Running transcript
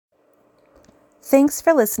Thanks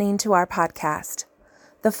for listening to our podcast.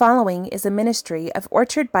 The following is a ministry of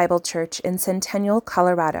Orchard Bible Church in Centennial,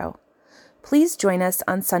 Colorado. Please join us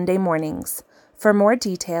on Sunday mornings. For more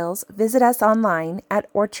details, visit us online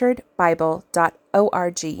at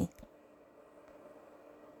orchardbible.org.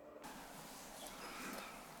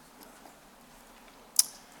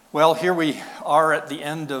 Well, here we are at the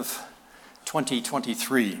end of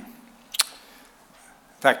 2023. In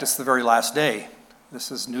fact, it's the very last day. This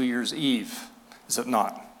is New Year's Eve, is it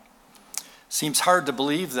not? Seems hard to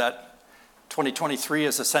believe that 2023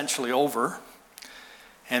 is essentially over,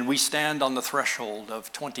 and we stand on the threshold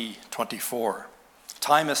of 2024.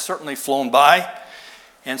 Time has certainly flown by,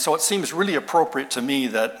 and so it seems really appropriate to me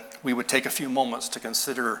that we would take a few moments to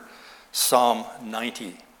consider Psalm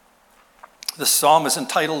 90. This psalm is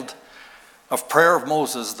entitled, "Of Prayer of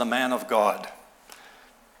Moses, the Man of God."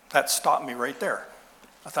 That stopped me right there.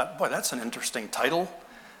 I thought, boy, that's an interesting title,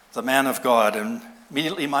 the Man of God. And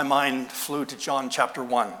immediately my mind flew to John chapter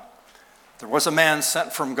 1. There was a man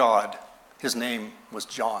sent from God. His name was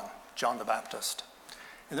John the Baptist.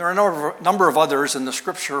 And there are a number of others in the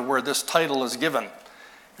scripture where this title is given.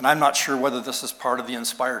 And I'm not sure whether this is part of the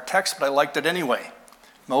inspired text, but I liked it anyway.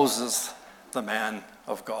 Moses, the Man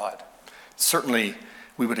of God. Certainly,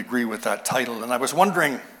 we would agree with that title. And I was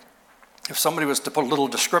wondering if somebody was to put a little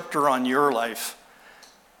descriptor on your life,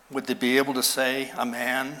 would they be able to say a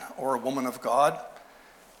man or a woman of God?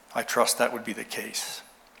 I trust that would be the case.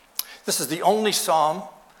 This is the only psalm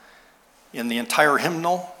in the entire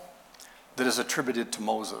hymnal that is attributed to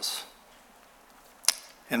Moses.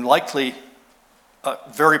 And likely,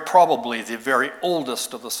 very probably, the very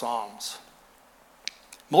oldest of the psalms.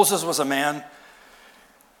 Moses was a man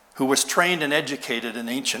who was trained and educated in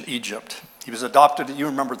ancient Egypt. He was adopted, you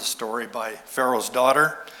remember the story, by Pharaoh's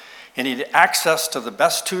daughter, and he had access to the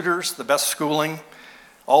best tutors, the best schooling.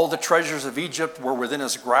 All the treasures of Egypt were within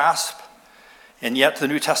his grasp, and yet the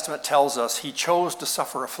New Testament tells us he chose to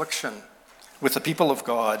suffer affliction with the people of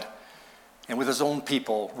God and with his own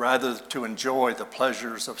people rather than to enjoy the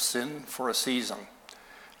pleasures of sin for a season.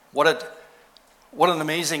 What an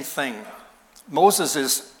amazing thing. Moses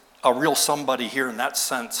is a real somebody here in that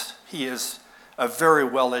sense. He is a very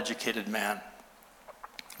well-educated man.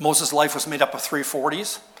 Moses' life was made up of 3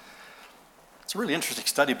 40s. It's a really interesting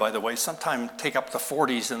study, by the way. Sometime take up the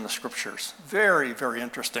 40s in the scriptures. Very, very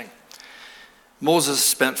interesting. Moses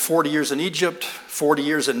spent 40 years in Egypt, 40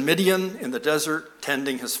 years in Midian in the desert,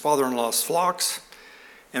 tending his father-in-law's flocks,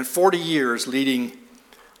 and 40 years leading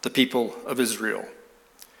the people of Israel.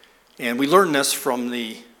 And we learn this from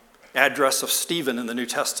the address of Stephen in the New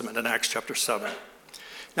Testament in Acts chapter 7.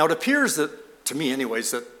 Now it appears that, to me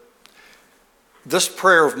anyways, that this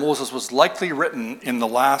prayer of Moses was likely written in the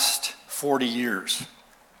last 40 years,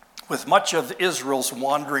 with much of Israel's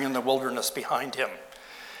wandering in the wilderness behind him.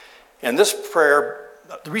 And this prayer,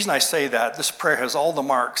 the reason I say that, this prayer has all the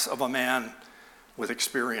marks of a man with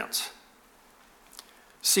experience.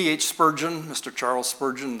 C.H. Spurgeon, Mr. Charles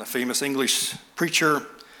Spurgeon, the famous English preacher,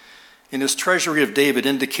 in his Treasury of David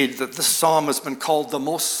indicated that this psalm has been called the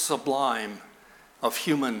most sublime of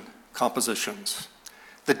human compositions,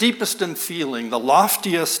 the deepest in feeling, the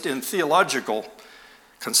loftiest in theological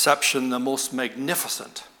conception, the most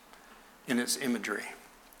magnificent in its imagery.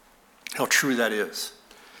 How true that is.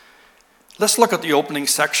 Let's look at the opening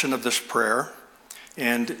section of this prayer,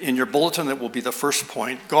 and in your bulletin it will be the first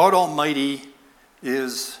point. God Almighty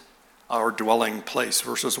is our dwelling place,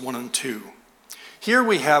 verses 1 and 2. Here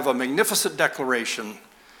we have a magnificent declaration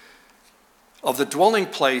of the dwelling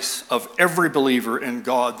place of every believer in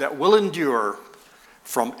God that will endure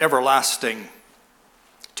from everlasting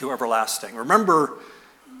to everlasting. Remember,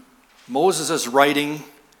 Moses is writing,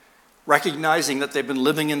 recognizing that they've been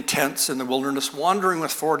living in tents in the wilderness, wandering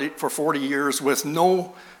for 40 years with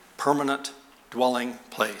no permanent dwelling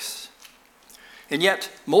place. And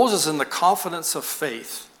yet, Moses, in the confidence of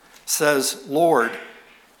faith, says, "Lord,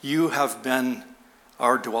 you have been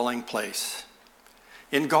our dwelling place.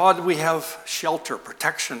 In God we have shelter,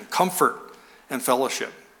 protection, comfort, and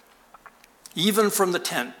fellowship. Even from the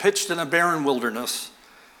tent, pitched in a barren wilderness,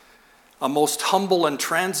 a most humble and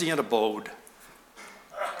transient abode,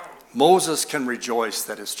 Moses can rejoice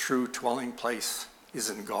that his true dwelling place is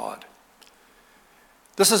in God."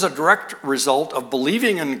 This is a direct result of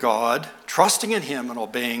believing in God, trusting in him, and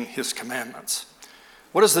obeying his commandments.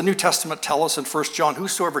 What does the New Testament tell us in 1 John?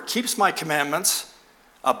 "Whosoever keeps my commandments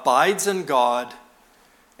abides in God,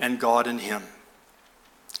 and God in him."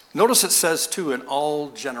 Notice it says, too, in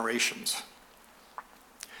all generations.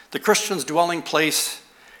 The Christian's dwelling place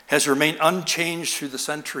has remained unchanged through the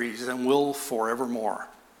centuries and will forevermore.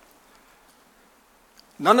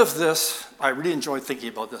 None of this, I really enjoy thinking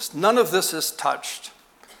about this, none of this is touched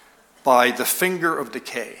by the finger of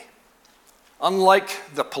decay.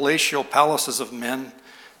 Unlike the palatial palaces of men,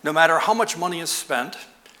 no matter how much money is spent,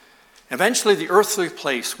 eventually the earthly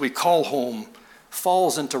place we call home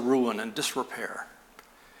falls into ruin and disrepair,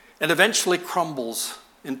 and eventually crumbles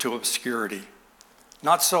into obscurity.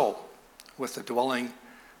 Not so with the dwelling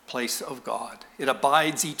place of God. It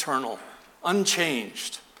abides eternal,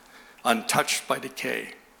 unchanged, untouched by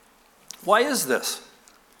decay. Why is this?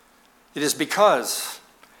 It is because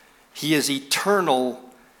he is eternal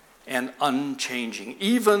and unchanging.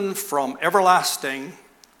 Even from everlasting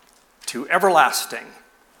to everlasting,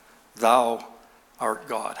 thou art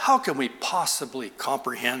God. How can we possibly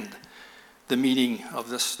comprehend the meaning of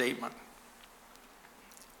this statement?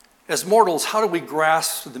 As mortals, how do we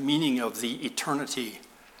grasp the meaning of the eternity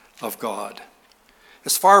of God?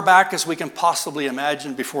 As far back as we can possibly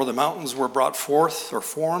imagine, before the mountains were brought forth or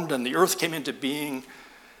formed and the earth came into being,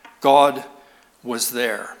 God was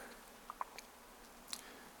there.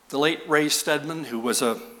 The late Ray Stedman, who was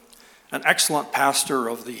an excellent pastor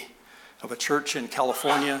of a church in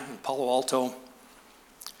California, in Palo Alto,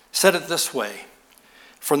 said it this way: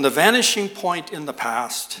 from the vanishing point in the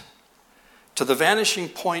past to the vanishing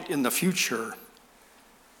point in the future,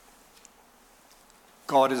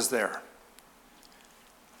 God is there.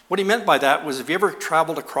 What he meant by that was, have you ever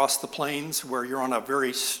traveled across the plains where you're on a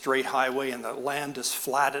very straight highway and the land is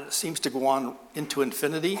flat and it seems to go on into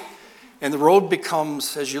infinity? And the road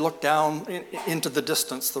becomes, as you look down into the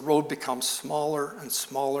distance, the road becomes smaller and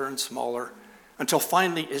smaller and smaller until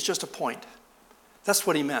finally it's just a point. That's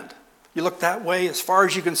what he meant. You look that way as far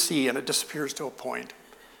as you can see and it disappears to a point.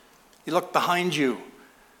 You look behind you,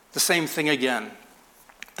 the same thing again,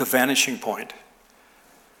 the vanishing point.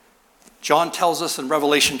 John tells us in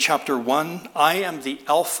Revelation chapter 1, I am the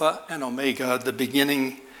Alpha and Omega, the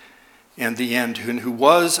beginning and the end, who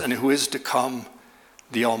was and who is to come,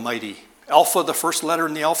 the Almighty. Alpha, the first letter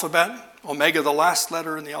in the alphabet, Omega, the last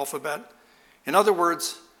letter in the alphabet. In other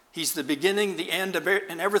words, he's the beginning, the end,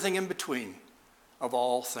 and everything in between of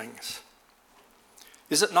all things.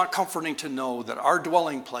 Is it not comforting to know that our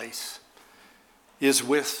dwelling place is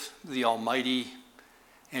with the Almighty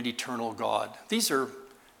and eternal God? These are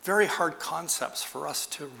very hard concepts for us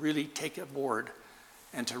to really take aboard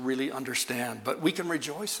and to really understand, but we can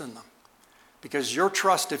rejoice in them because your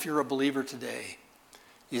trust, if you're a believer today,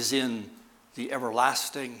 is in the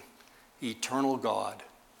everlasting, eternal God,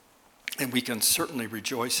 and we can certainly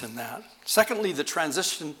rejoice in that. Secondly, the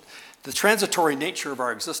transitory nature of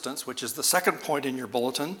our existence, which is the second point in your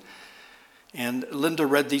bulletin, and Linda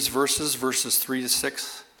read these verses 3 to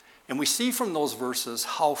 6, and we see from those verses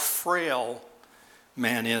how frail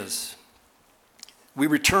man is. We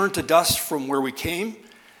return to dust from where we came,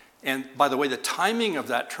 and by the way, the timing of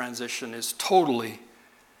that transition is totally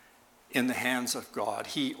in the hands of God.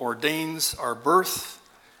 He ordains our birth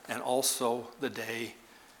and also the day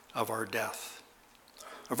of our death.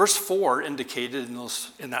 Now, verse 4 indicated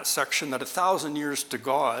in that section that 1,000 years to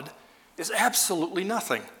God is absolutely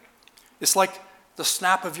nothing. It's like the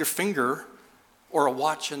snap of your finger or a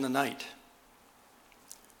watch in the night.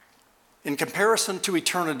 In comparison to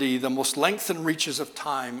eternity, the most lengthened reaches of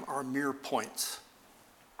time are mere points.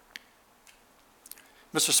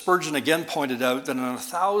 Mr. Spurgeon again pointed out that in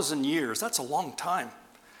 1,000 years, that's a long time,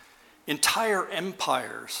 entire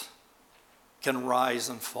empires can rise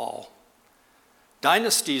and fall.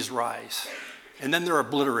 Dynasties rise, and then they're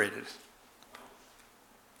obliterated.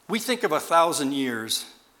 We think of 1,000 years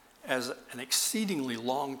as an exceedingly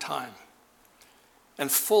long time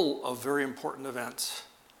and full of very important events.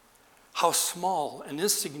 How small and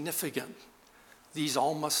insignificant these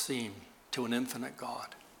all must seem to an infinite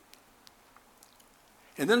God.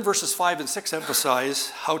 And then verses 5 and 6 emphasize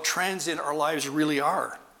how transient our lives really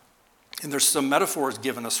are. And there's some metaphors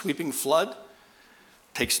given. A sweeping flood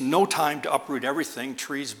takes no time to uproot everything,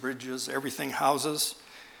 trees, bridges, everything, houses.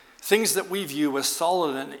 Things that we view as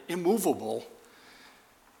solid and immovable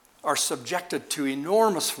are subjected to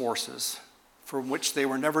enormous forces from which they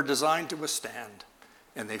were never designed to withstand,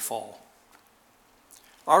 and they fall.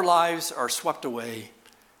 Our lives are swept away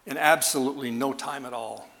in absolutely no time at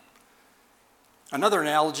all. Another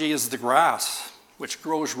analogy is the grass, which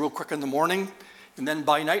grows real quick in the morning and then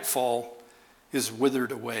by nightfall is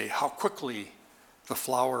withered away. How quickly the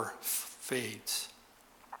flower fades.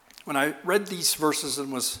 When I read these verses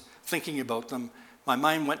and was thinking about them, my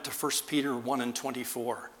mind went to 1 Peter 1 and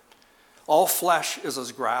 24. All flesh is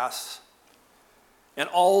as grass, and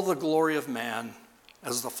all the glory of man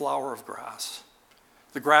as the flower of grass.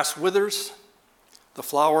 The grass withers, the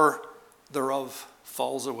flower thereof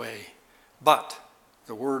falls away. But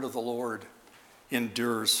The word of the Lord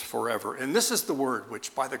endures forever. And this is the word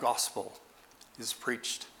which by the gospel is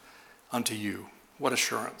preached unto you. What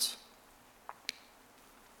assurance.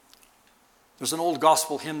 There's an old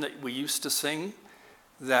gospel hymn that we used to sing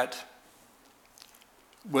that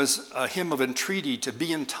was a hymn of entreaty to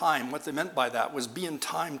be in time. What they meant by that was be in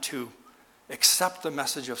time to accept the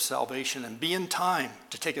message of salvation and be in time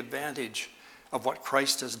to take advantage of what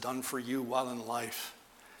Christ has done for you while in life.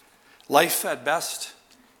 Life at best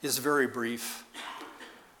is very brief.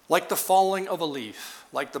 Like the falling of a leaf,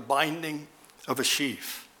 like the binding of a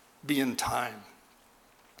sheaf, be in time.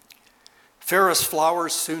 Fairest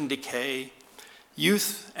flowers soon decay,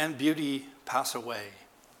 youth and beauty pass away.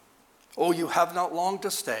 Oh, you have not long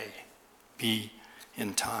to stay, be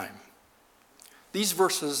in time. These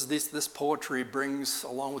verses, this poetry brings,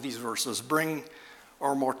 along with these verses, bring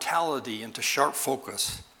our mortality into sharp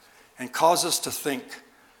focus and cause us to think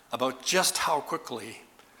about just how quickly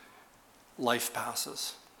life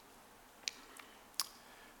passes.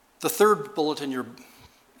 The third point in your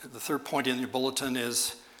bulletin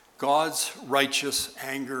is God's righteous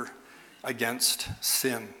anger against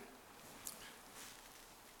sin.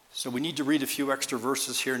 So we need to read a few extra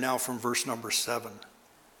verses here now from verse number 7.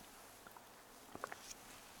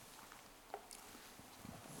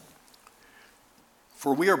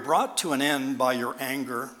 For we are brought to an end by your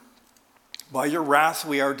anger. By your wrath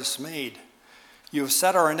we are dismayed. You have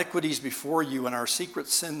set our iniquities before you and our secret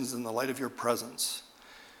sins in the light of your presence.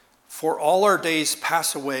 For all our days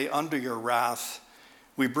pass away under your wrath.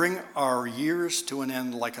 We bring our years to an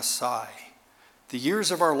end like a sigh. The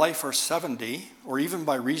years of our life are 70, or even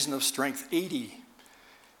by reason of strength 80.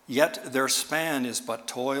 Yet their span is but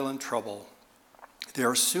toil and trouble. They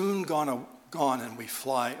are soon gone and we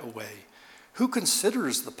fly away. Who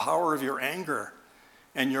considers the power of your anger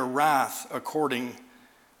and your wrath according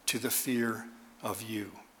to the fear of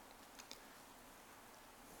you?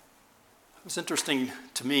 It was interesting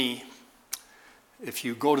to me, if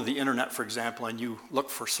you go to the internet, for example, and you look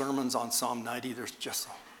for sermons on Psalm 90, there's just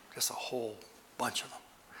a whole bunch of them.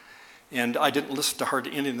 And I didn't listen to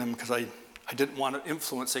hardly any of them because I didn't want it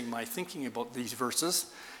influencing my thinking about these verses.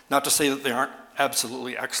 Not to say that they aren't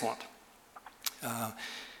absolutely excellent.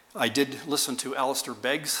 I did listen to Alistair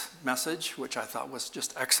Begg's message, which I thought was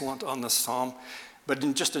just excellent on this psalm. But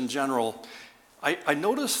in general, I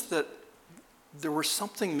noticed that there was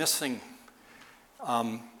something missing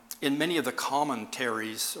in many of the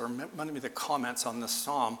commentaries or many of the comments on this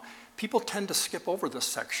psalm. People tend to skip over this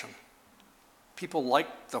section. People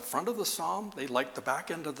like the front of the psalm, they like the back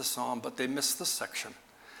end of the psalm, but they miss this section.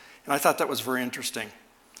 And I thought that was very interesting.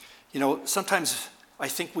 You know, sometimes I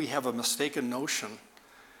think we have a mistaken notion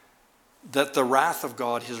that the wrath of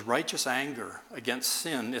God, his righteous anger against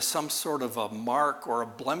sin, is some sort of a mark or a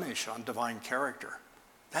blemish on divine character.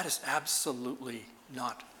 That is absolutely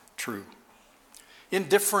not true.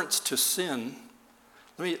 Indifference to sin,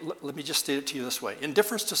 let me just state it to you this way.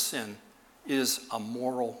 Indifference to sin is a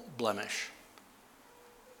moral blemish.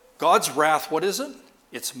 God's wrath, what is it?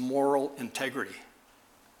 It's moral integrity.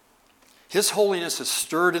 His holiness is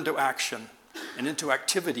stirred into action and into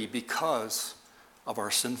activity because of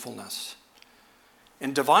our sinfulness.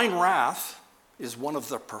 And divine wrath is one of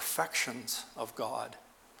the perfections of God.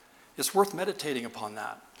 It's worth meditating upon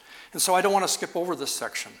that. And so I don't want to skip over this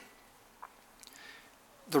section.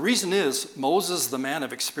 The reason is Moses, the man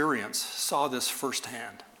of experience, saw this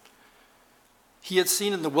firsthand. He had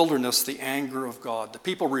seen in the wilderness the anger of God. The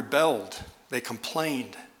people rebelled. They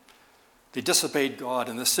complained. They disobeyed God.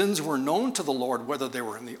 And the sins were known to the Lord, whether they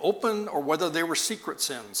were in the open or whether they were secret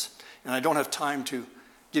sins. And I don't have time to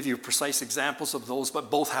give you precise examples of those, but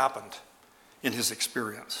both happened in his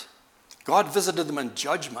experience. God visited them in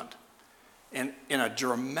judgment and in a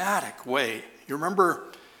dramatic way. You remember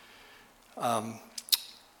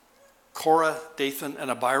Korah, Dathan,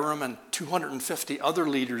 and Abiram and 250 other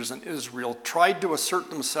leaders in Israel tried to assert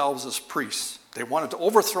themselves as priests. They wanted to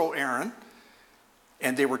overthrow Aaron,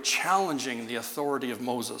 and they were challenging the authority of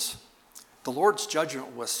Moses. The Lord's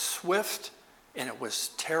judgment was swift, and it was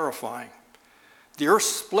terrifying. The earth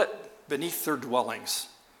split beneath their dwellings.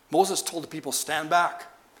 Moses told the people, stand back.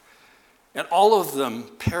 And all of them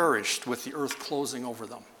perished with the earth closing over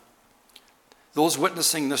them. Those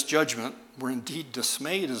witnessing this judgment were indeed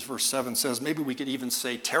dismayed, as verse 7 says. Maybe we could even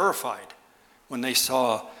say terrified when they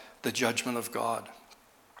saw the judgment of God.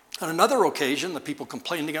 On another occasion, the people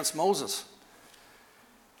complained against Moses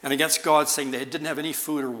and against God, saying they didn't have any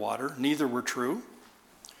food or water, neither were true.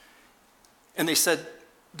 And they said,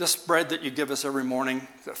 this bread that you give us every morning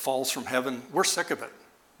that falls from heaven, we're sick of it.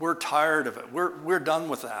 We're tired of it. We're done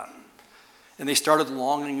with that. and they started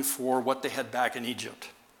longing for what they had back in Egypt.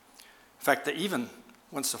 In fact, they even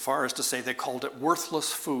went so far as to say they called it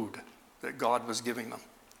worthless food that God was giving them.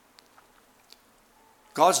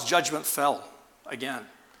 God's judgment fell again.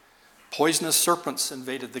 Poisonous serpents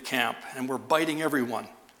invaded the camp and were biting everyone.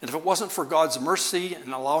 And if it wasn't for God's mercy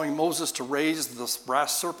in allowing Moses to raise this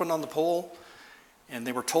brass serpent on the pole, and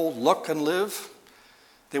they were told, look and live,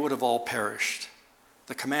 they would have all perished.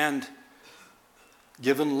 The command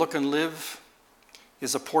given, look and live,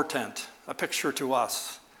 is a portent, a picture to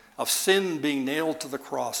us of sin being nailed to the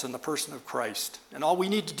cross in the person of Christ. And all we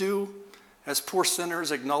need to do as poor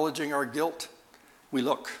sinners acknowledging our guilt, we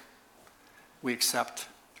look, we accept,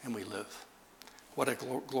 and we live. What a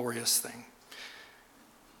glorious thing.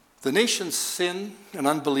 The nation's sin and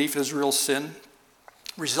unbelief, Israel's sin,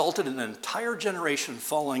 resulted in an entire generation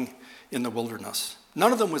falling in the wilderness.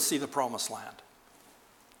 None of them would see the promised land.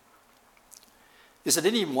 Is it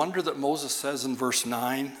any wonder that Moses says in verse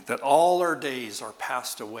 9 that all our days are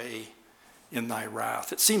passed away in thy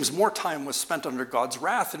wrath? It seems more time was spent under God's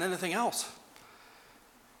wrath than anything else.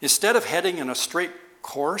 Instead of heading in a straight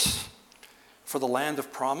course for the land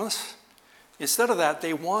of promise, instead of that,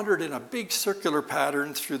 they wandered in a big circular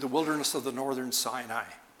pattern through the wilderness of the northern Sinai.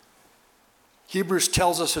 Hebrews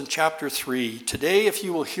tells us in chapter 3, today if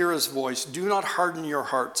you will hear his voice, do not harden your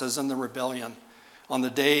hearts as in the rebellion on the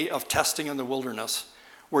day of testing in the wilderness,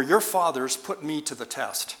 where your fathers put me to the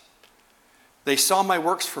test. They saw my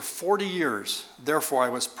works for 40 years, therefore I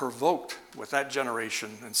was provoked with that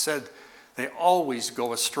generation and said, they always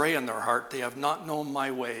go astray in their heart, they have not known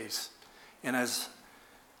my ways. And as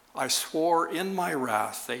I swore in my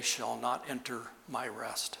wrath, they shall not enter my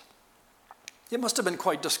rest. It must have been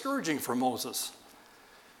quite discouraging for Moses.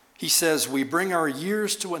 He says, we bring our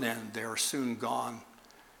years to an end, they are soon gone,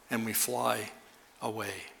 and we fly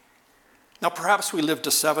away. Now perhaps we live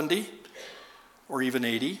to 70 or even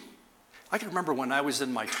 80. I can remember when I was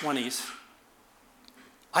in my 20s,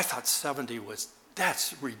 I thought 70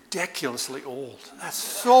 that's ridiculously old. That's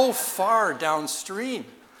so far downstream.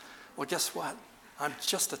 Well, guess what? I'm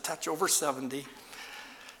just a touch over 70,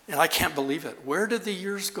 and I can't believe it. Where did the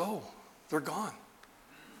years go? They're gone.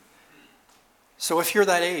 So if you're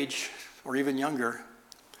that age, or even younger,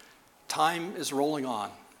 time is rolling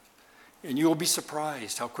on, and you will be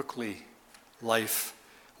surprised how quickly life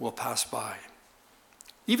will pass by.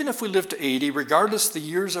 Even if we live to 80, regardless, the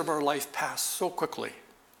years of our life pass so quickly.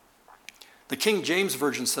 The King James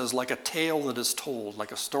Version says, like a tale that is told,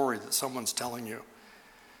 like a story that someone's telling you.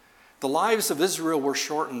 The lives of Israel were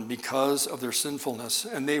shortened because of their sinfulness,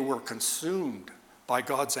 and they were consumed by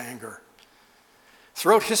God's anger.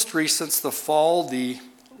 Throughout history, since the fall, the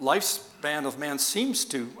lifespan of man seems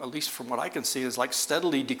to, at least from what I can see, is like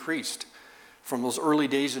steadily decreased from those early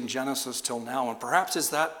days in Genesis till now. And perhaps is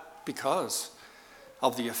that because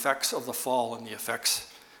of the effects of the fall and the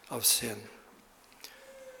effects of sin.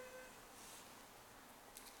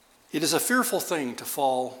 It is a fearful thing to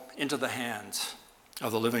fall into the hands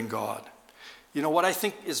of the living God. You know, what I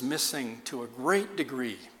think is missing to a great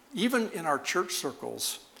degree, even in our church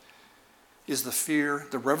circles, is the fear,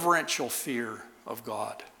 the reverential fear of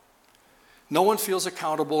God. No one feels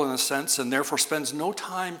accountable in a sense and therefore spends no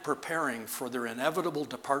time preparing for their inevitable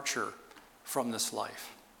departure from this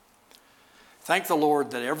life. Thank the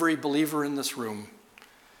Lord that every believer in this room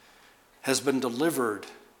has been delivered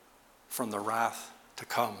from the wrath to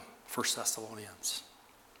come. 1 Thessalonians.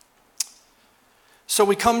 So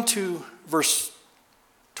we come to verse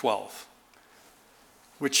 12,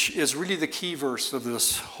 which is really the key verse of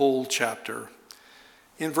this whole chapter.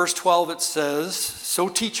 In verse 12 it says, so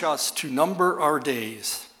teach us to number our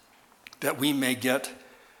days, that we may get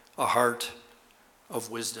a heart of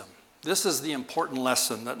wisdom. This is the important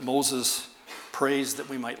lesson that Moses prays that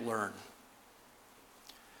we might learn.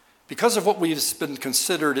 Because of what we've been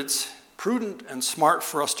considered, it's prudent and smart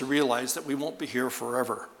for us to realize that we won't be here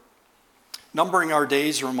forever. Numbering our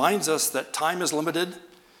days reminds us that time is limited,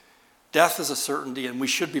 death is a certainty, and we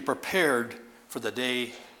should be prepared for that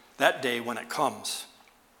day when it comes.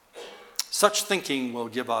 Such thinking will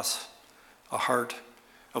give us a heart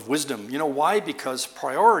of wisdom. You know why? Because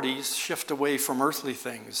priorities shift away from earthly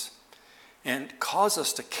things and cause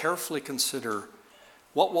us to carefully consider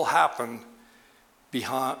what will happen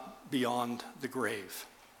beyond the grave.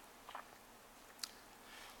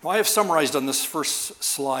 Now, I have summarized on this first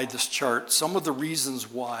slide, this chart, some of the reasons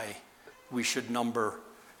why we should number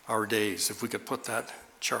our days, if we could put that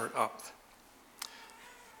chart up.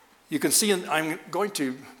 You can see, I'm going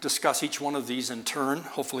to discuss each one of these in turn,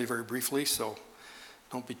 hopefully very briefly, so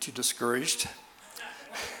don't be too discouraged.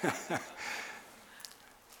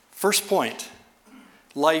 First point,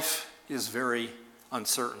 life is very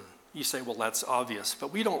uncertain. You say, well, that's obvious,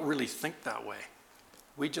 but we don't really think that way.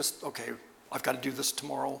 We just, okay, I've got to do this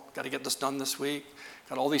tomorrow, got to get this done this week,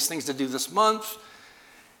 got all these things to do this month.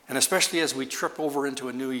 And especially as we trip over into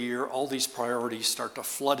a new year, all these priorities start to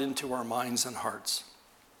flood into our minds and hearts.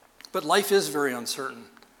 But life is very uncertain,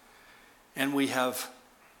 and we have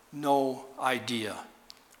no idea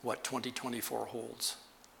what 2024 holds.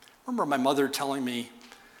 I remember my mother telling me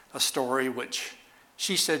a story which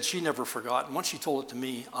she said she never forgot, and once she told it to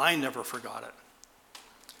me, I never forgot it.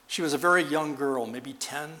 She was a very young girl, maybe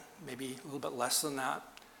 10, maybe a little bit less than that,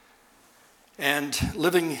 and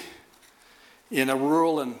living in a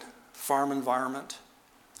rural and farm environment.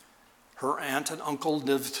 Her aunt and uncle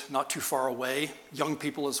lived not too far away, young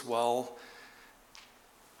people as well.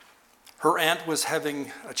 Her aunt was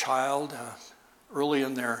having a child early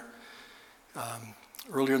in their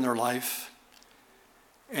life,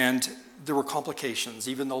 and there were complications.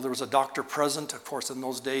 Even though there was a doctor present, of course, in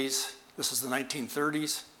those days, this is the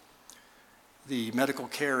 1930s, the medical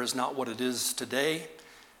care is not what it is today,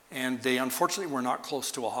 and they unfortunately were not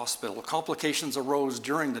close to a hospital. Complications arose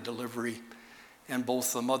during the delivery, and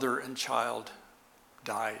both the mother and child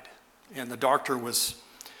died. And the doctor was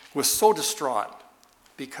so distraught,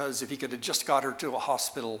 because if he could have just got her to a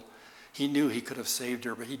hospital, he knew he could have saved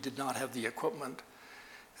her, but he did not have the equipment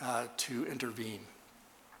to intervene.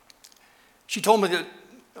 She told me that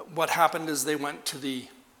what happened is they went to the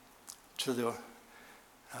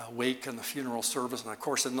wake and the funeral service, and of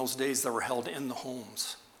course in those days they were held in the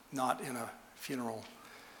homes, not in a funeral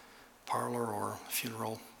parlor or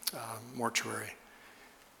funeral mortuary.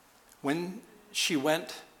 When she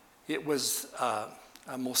went, it was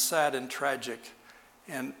most sad and tragic,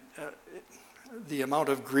 and the amount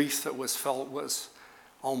of grief that was felt was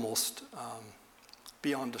almost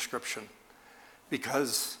beyond description,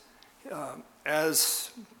 because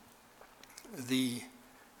as they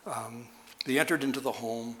entered into the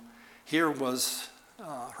home, here was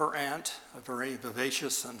her aunt, a very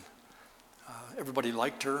vivacious and everybody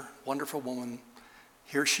liked her, wonderful woman.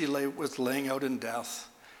 Here she was laying out in death,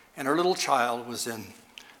 and her little child was in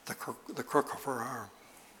the crook of her arm.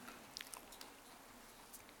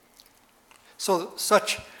 So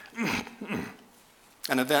such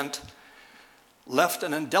an event left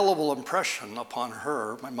an indelible impression upon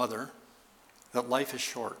her, my mother, that life is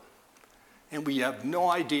short, and we have no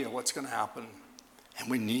idea what's going to happen, and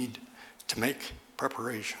we need to make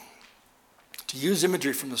preparation. To use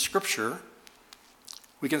imagery from the scripture,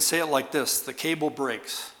 we can say it like this: the cable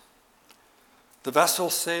breaks, the vessel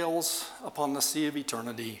sails upon the sea of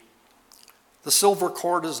eternity, the silver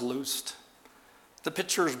cord is loosed, the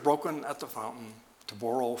pitcher is broken at the fountain, to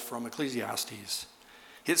borrow from Ecclesiastes.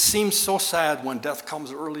 It seems so sad when death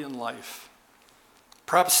comes early in life,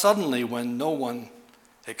 perhaps suddenly when no one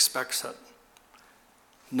expects it.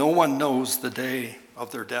 No one knows the day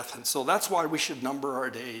of their death, and so that's why we should number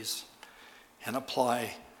our days and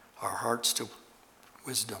apply our hearts to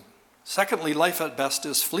wisdom. Secondly, life at best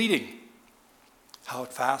is fleeting. How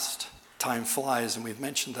fast time flies, and we've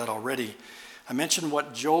mentioned that already. I mentioned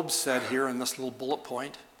what Job said here in this little bullet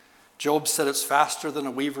point. Job said it's faster than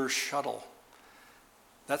a weaver's shuttle.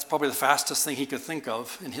 That's probably the fastest thing he could think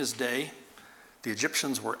of in his day. The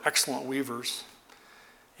Egyptians were excellent weavers,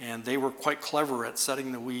 and they were quite clever at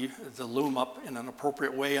setting the loom up in an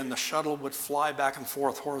appropriate way, and the shuttle would fly back and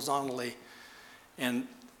forth horizontally, and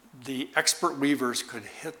the expert weavers could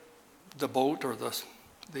hit the boat or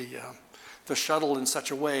the shuttle in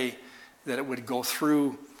such a way that it would go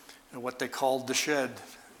through what they called the shed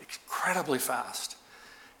incredibly fast,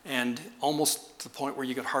 and almost to the point where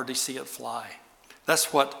you could hardly see it fly.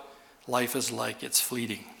 That's what life is like. It's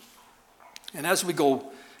fleeting. And as we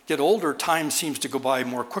get older, time seems to go by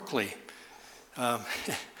more quickly. On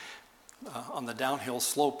the downhill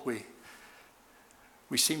slope,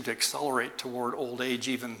 we seem to accelerate toward old age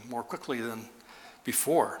even more quickly than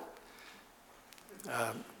before.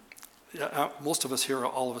 Most of us here,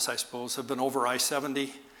 all of us I suppose, have been over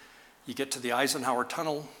I-70. You get to the Eisenhower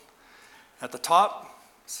Tunnel at the top,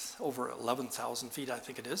 it's over 11,000 feet I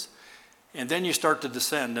think it is, and then you start to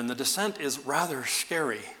descend, and the descent is rather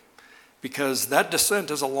scary because that descent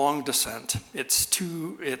is a long descent.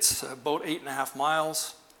 It's about 8.5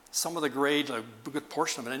 miles. Some of the grade, a good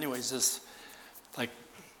portion of it anyways, is like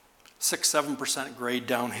 6-7% grade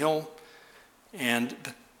downhill, and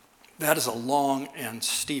that is a long and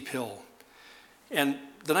steep hill. And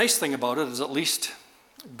the nice thing about it is, at least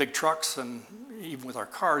big trucks and even with our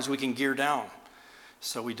cars, we can gear down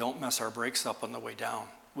so we don't mess our brakes up on the way down.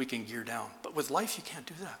 We can gear down. But with life, you can't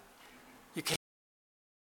do that.